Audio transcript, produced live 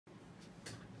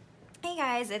Hey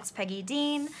guys, it's Peggy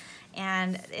Dean,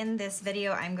 and in this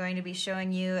video I'm going to be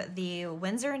showing you the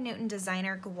Winsor Newton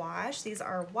Designer Gouache. These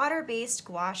are water-based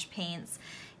gouache paints,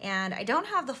 and I don't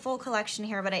have the full collection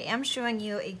here, but I am showing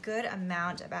you a good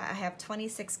amount. I have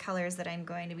 26 colors that I'm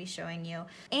going to be showing you,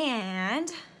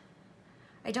 and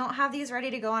I don't have these ready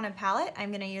to go on a palette. I'm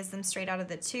going to use them straight out of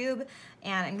the tube,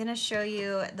 and I'm going to show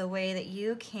you the way that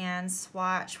you can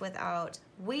swatch without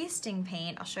wasting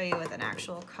paint. I'll show you with an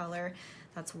actual color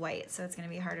that's white, so it's going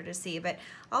to be harder to see. But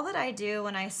all that I do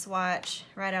when I swatch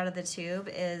right out of the tube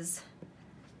is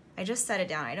I just set it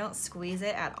down. I don't squeeze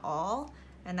it at all,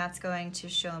 and that's going to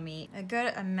show me a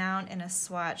good amount in a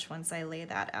swatch once I lay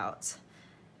that out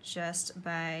just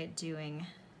by doing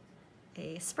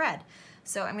a spread.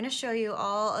 So I'm going to show you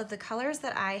all of the colors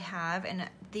that I have, and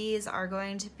these are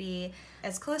going to be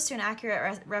as close to an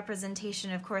accurate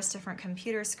representation. Of course, different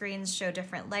computer screens show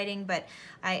different lighting, but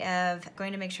I am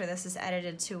going to make sure this is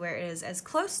edited to where it is as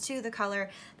close to the color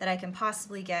that I can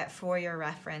possibly get for your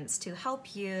reference to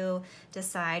help you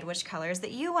decide which colors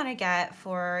that you want to get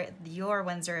for your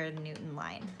Winsor Newton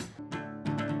line.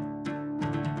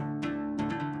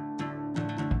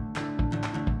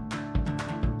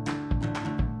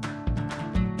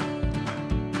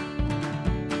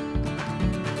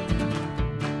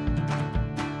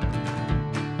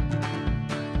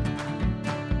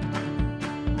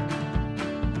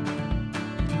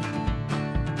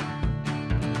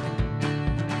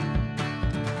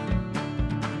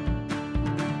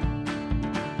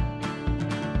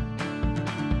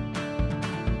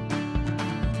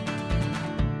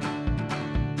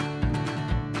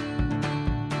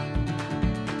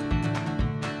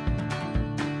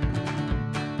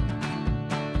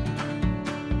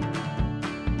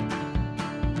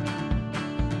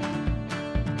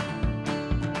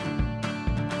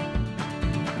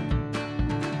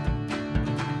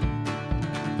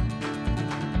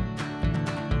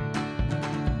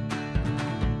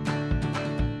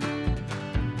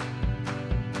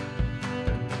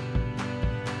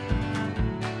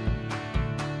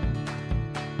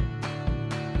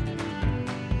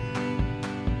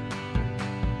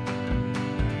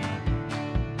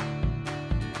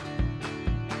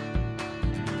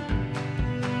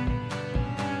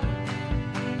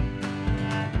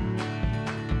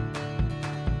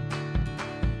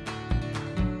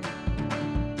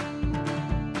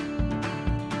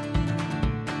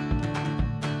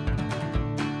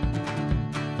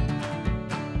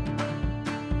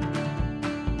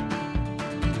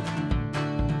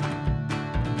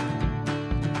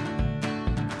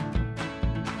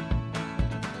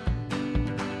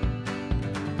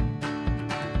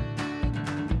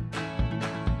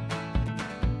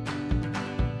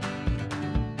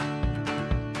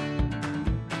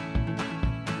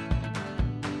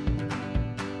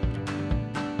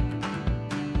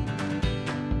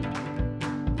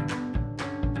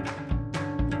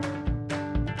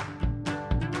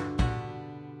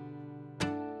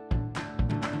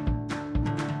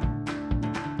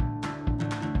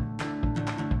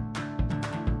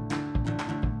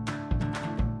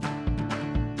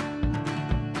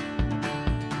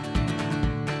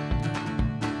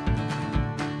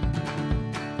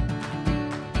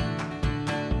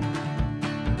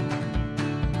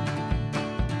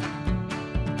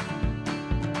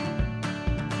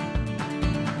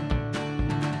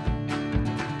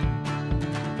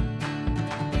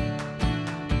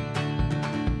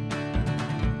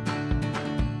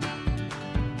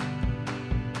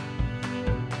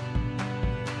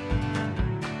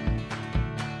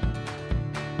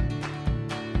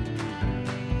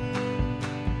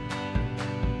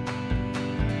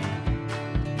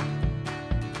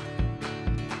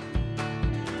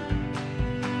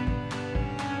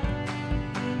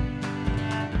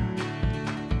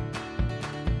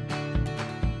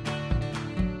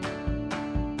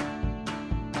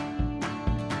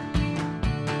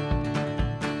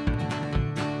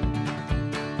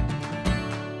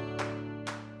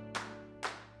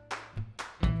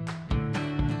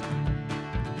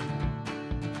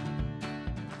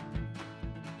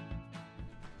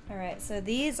 Alright, so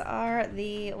these are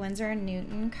the Winsor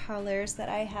Newton colors that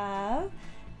I have,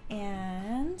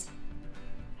 and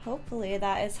hopefully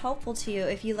that is helpful to you.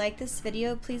 If you like this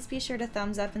video, please be sure to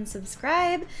thumbs up and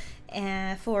subscribe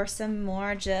and for some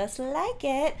more just like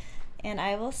it, and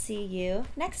I will see you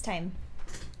next time.